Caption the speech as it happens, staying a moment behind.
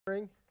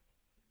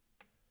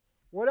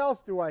What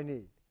else do I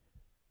need?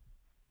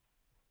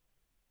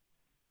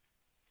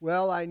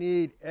 Well, I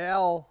need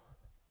L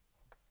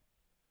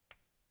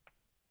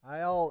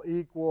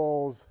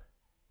equals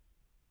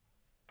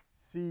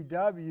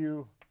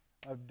CW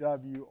of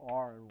W,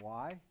 R, and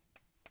Y.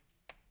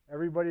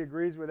 Everybody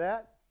agrees with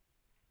that?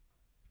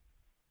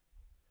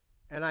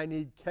 And I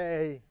need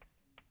K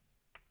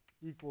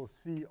equals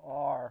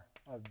CR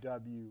of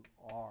W,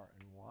 R,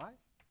 and Y.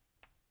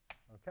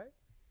 Okay?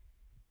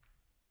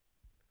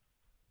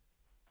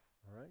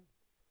 All right.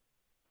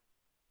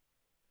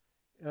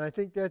 And I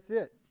think that's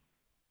it.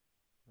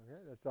 Okay,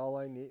 that's all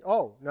I need.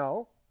 Oh,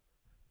 no.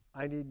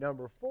 I need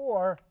number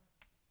 4,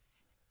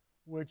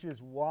 which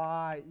is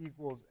Y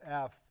equals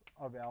F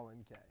of L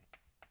and K.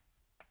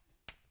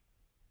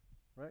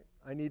 Right?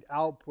 I need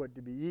output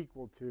to be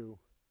equal to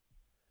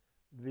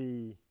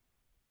the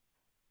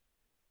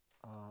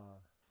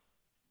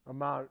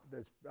amount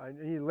that's, I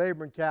need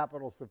labor and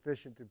capital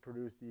sufficient to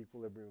produce the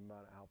equilibrium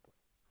amount of output.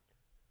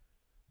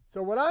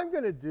 So what I'm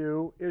going to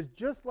do is,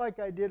 just like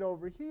I did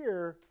over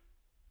here,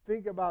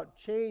 think about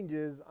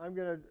changes. I'm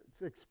going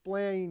to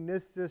explain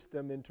this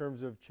system in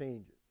terms of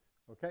changes.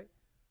 Okay?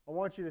 I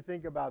want you to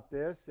think about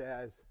this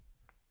as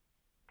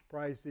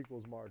price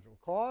equals marginal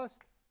cost.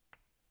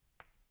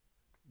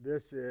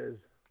 This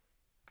is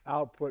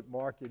output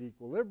market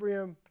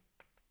equilibrium.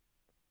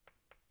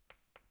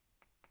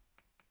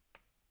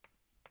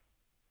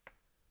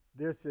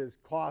 This is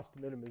cost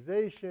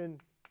minimization.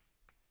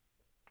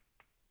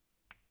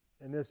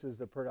 And this is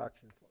the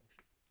production function.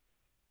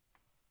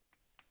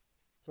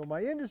 So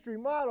my industry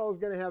model is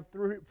going to have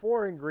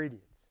 4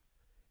 ingredients.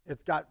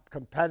 It's got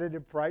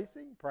competitive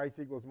pricing, price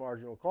equals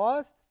marginal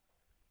cost.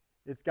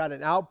 It's got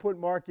an output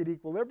market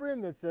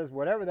equilibrium that says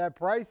whatever that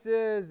price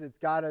is, it's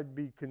got to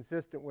be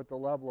consistent with the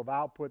level of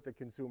output that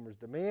consumers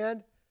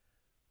demand.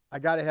 I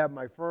got to have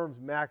my firms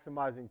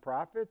maximizing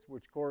profits,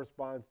 which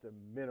corresponds to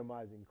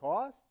minimizing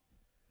cost.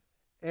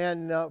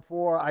 And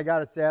 4, I got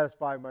to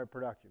satisfy my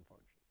production function.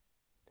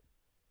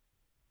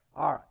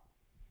 All right.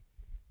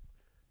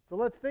 So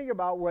let's think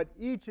about what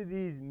each of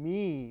these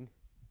mean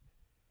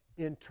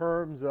in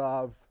terms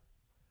of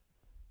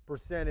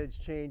percentage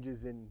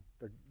changes in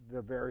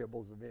the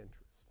variables of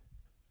interest.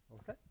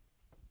 Okay?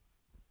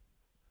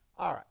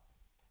 All right.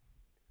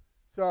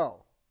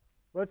 So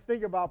let's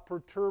think about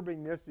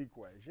perturbing this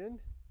equation.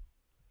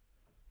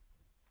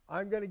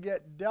 I'm going to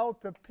get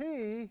delta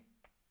P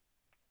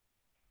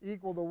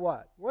equal to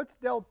what? What's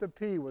delta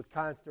P with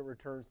constant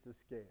returns to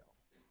scale?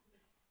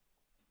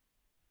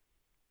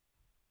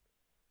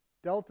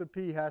 Delta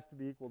P has to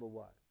be equal to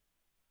what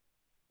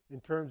in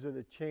terms of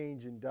the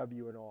change in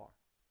W and R?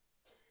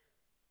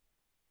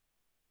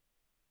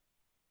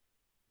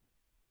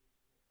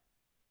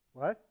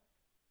 What?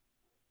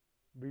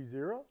 Be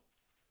 0?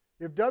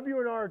 If W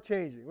and R are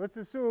changing, let's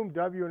assume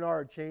W and R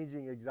are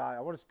changing exactly.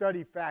 I want to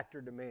study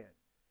factor demand.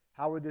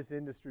 How would this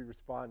industry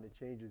respond to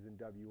changes in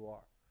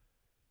WR?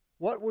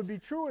 What would be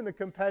true in the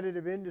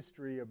competitive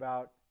industry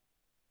about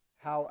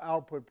how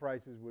output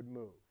prices would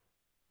move?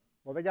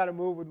 Well, they got to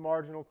move with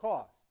marginal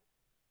cost.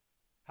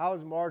 How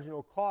is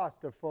marginal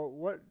cost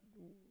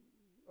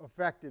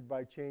affected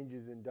by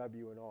changes in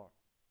W and R?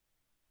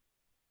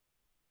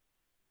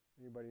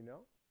 Anybody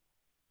know?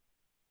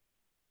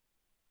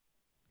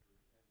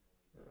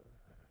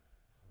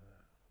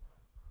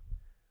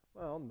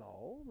 Well,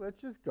 no. Let's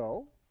just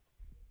go.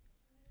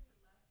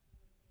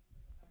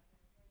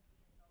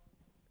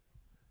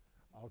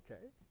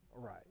 Okay.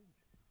 All right.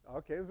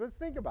 Okay, so let's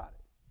think about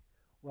it.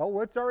 Well,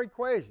 what's our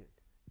equation?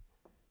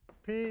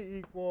 P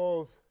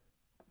equals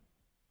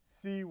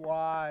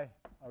CY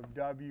of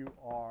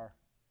WR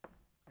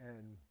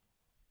and,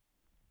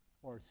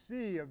 or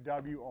C of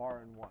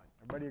WR and 1.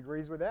 Everybody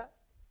agrees with that?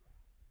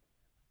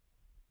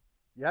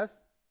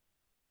 Yes?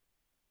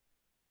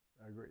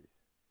 Agrees.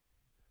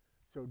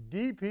 So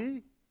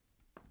dP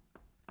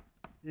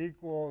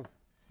equals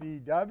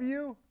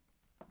CW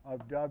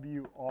of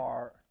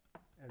WR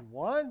and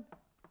 1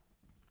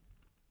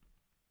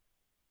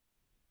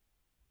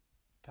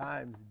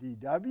 times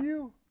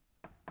dW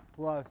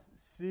plus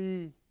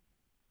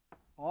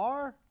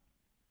CR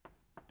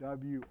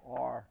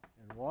WR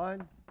and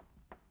 1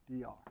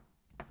 dr.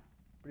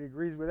 Everybody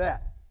agrees with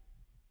that?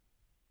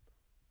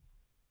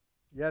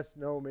 Yes,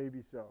 no,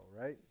 maybe so,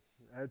 right?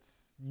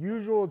 That's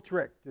usual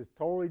trick. Just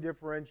totally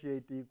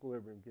differentiate the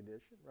equilibrium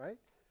condition, right?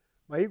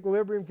 My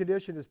equilibrium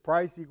condition is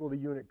price equal to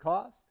unit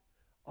cost.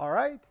 All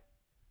right?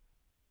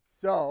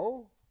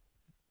 So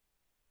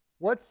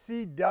what's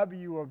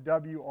CW of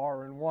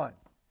WR and 1?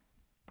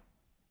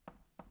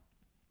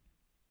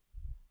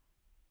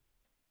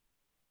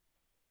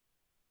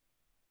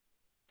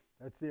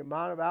 That's the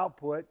amount of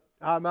output,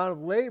 amount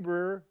of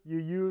labor you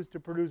use to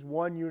produce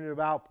 1 unit of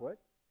output.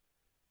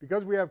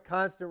 Because we have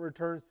constant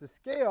returns to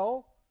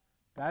scale,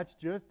 that's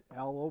just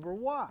L over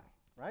Y,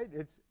 right?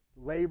 It's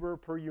labor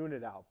per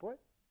unit output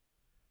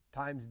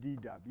times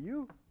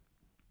dW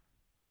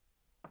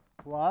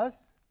plus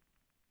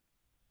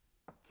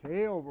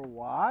K over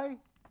Y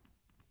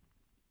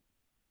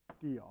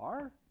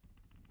dr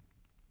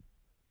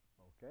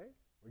Okay,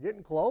 we're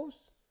getting close.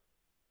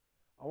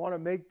 I want to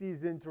make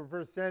these into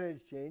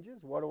percentage changes.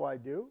 What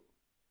do?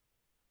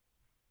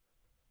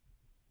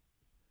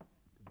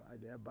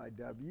 Divide that by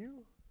W.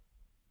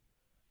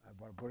 I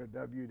want to put a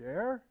W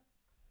there.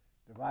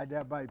 Divide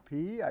that by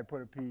P. I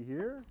put a P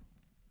here.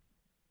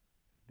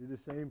 Do the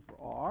same for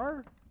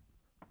R.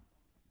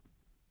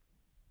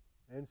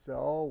 And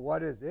so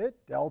what is it?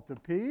 Delta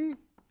P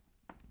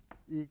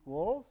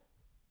equals,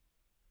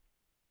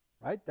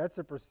 right? That's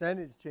the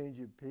percentage change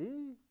in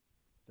P.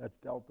 That's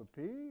delta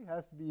P.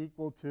 Has to be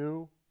equal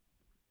to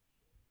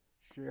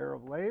share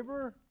of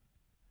labor,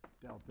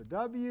 delta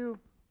W,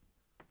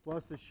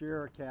 plus the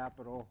share of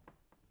capital,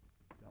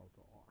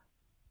 delta R.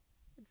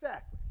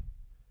 Exactly.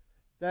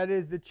 That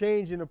is, the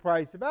change in the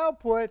price of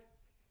output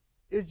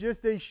is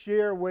just a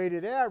share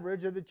weighted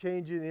average of the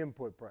change in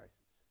input prices.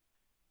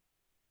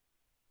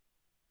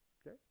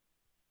 Okay?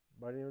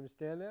 Everybody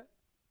understand that?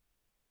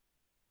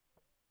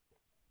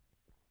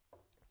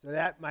 So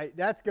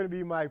that's going to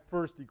be my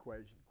first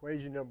equation,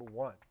 equation number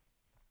 1.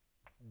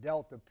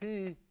 Delta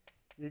P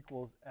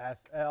equals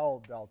SL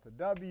delta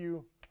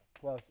W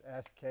plus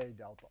SK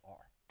delta R.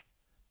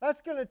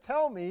 That's going to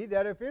tell me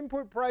that if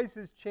input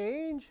prices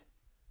change,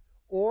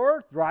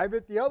 or drive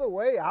it the other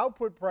way,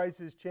 output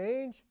prices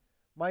change,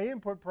 my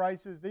input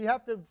prices, they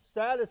have to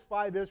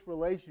satisfy this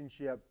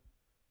relationship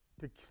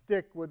to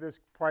stick with this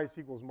price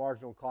equals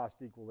marginal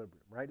cost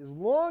equilibrium, right? As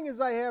long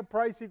as I have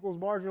price equals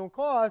marginal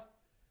cost,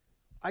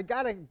 I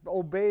got to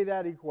obey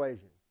that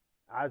equation.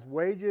 As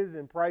wages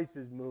and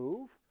prices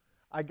move,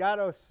 I got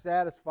to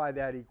satisfy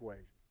that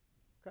equation.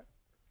 Okay?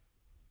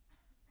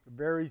 It's a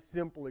very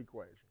simple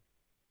equation.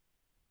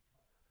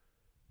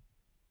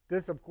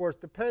 This, of course,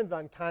 depends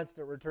on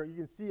constant return. You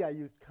can see I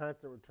used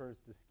constant returns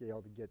to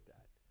scale to get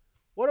that.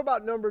 What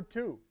about number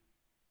 2?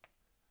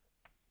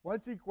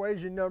 What's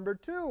equation number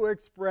 2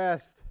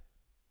 expressed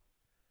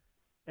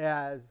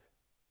as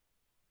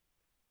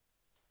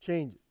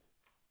changes?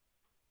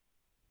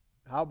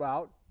 How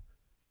about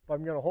if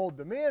I'm going to hold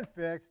demand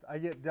fixed, I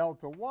get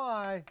delta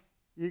Y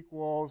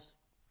equals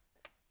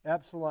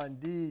epsilon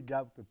D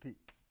delta P,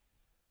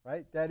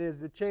 right? That is,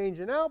 the change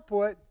in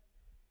output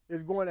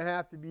is going to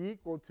have to be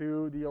equal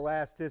to the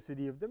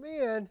elasticity of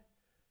demand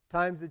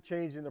times the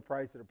change in the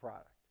price of the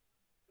product.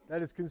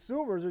 That is,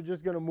 consumers are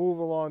just going to move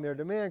along their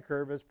demand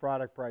curve as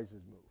product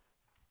prices move.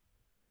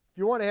 If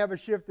you want to have a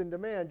shift in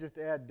demand, just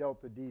add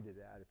delta D to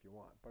that if you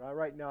want. But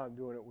right now I'm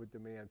doing it with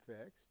demand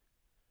fixed.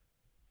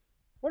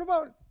 What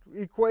about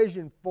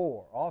equation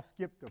 4? I'll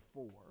skip to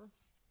 4.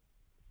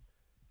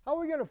 How are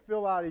we going to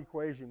fill out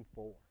equation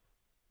 4?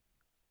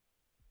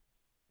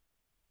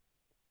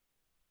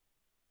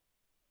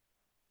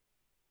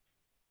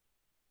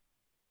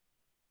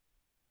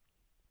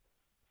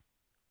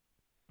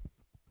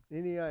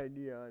 Any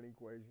idea on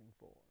equation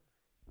 4?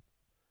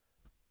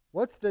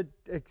 What's the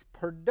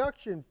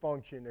production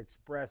function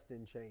expressed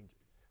in changes?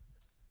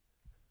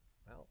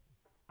 Well,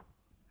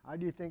 how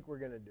do you think we're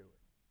going to do it?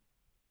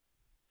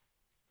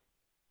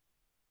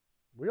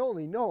 We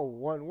only know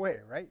one way,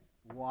 right?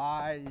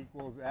 Y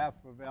equals F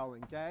of L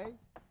and K.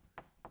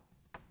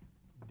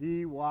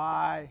 dy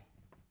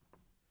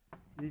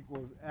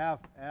equals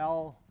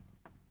FL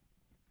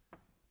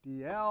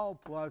dL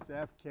plus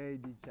FK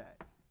dk,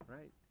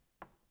 right?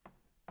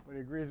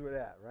 Everybody agrees with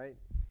that, right?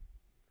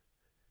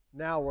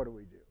 Now what do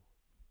we do?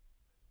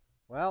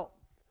 Well,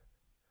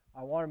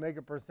 I want to make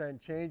a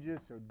percent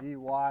changes, so dy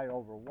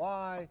over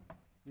y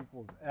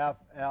equals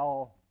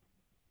FL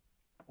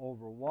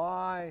over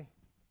y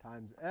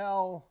times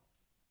L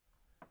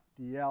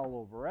dL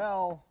over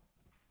L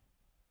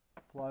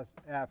plus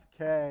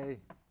Fk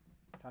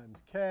times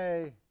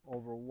K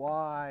over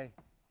y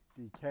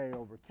dk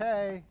over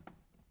K.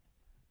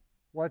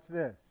 What's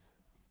this?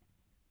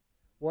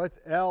 What's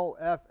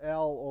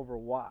LFL over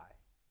y?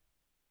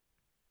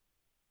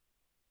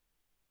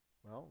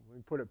 Well,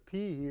 we put a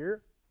P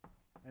here,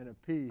 and a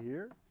P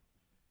here,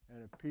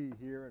 and a P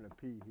here, and a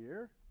P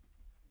here.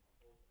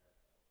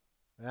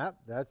 Yep,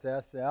 that's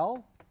SL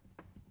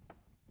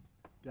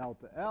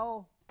delta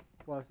L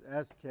plus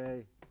SK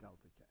delta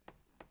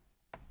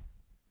K.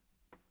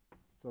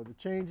 So the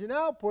change in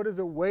output is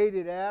a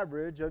weighted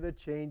average of the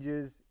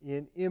changes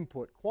in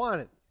input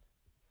quantities.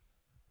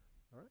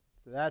 All right,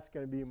 so that's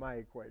going to be my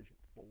equation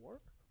 4.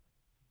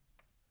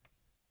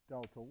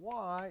 Delta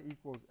Y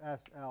equals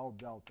SL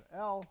delta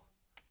L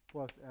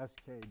plus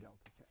SK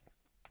delta K.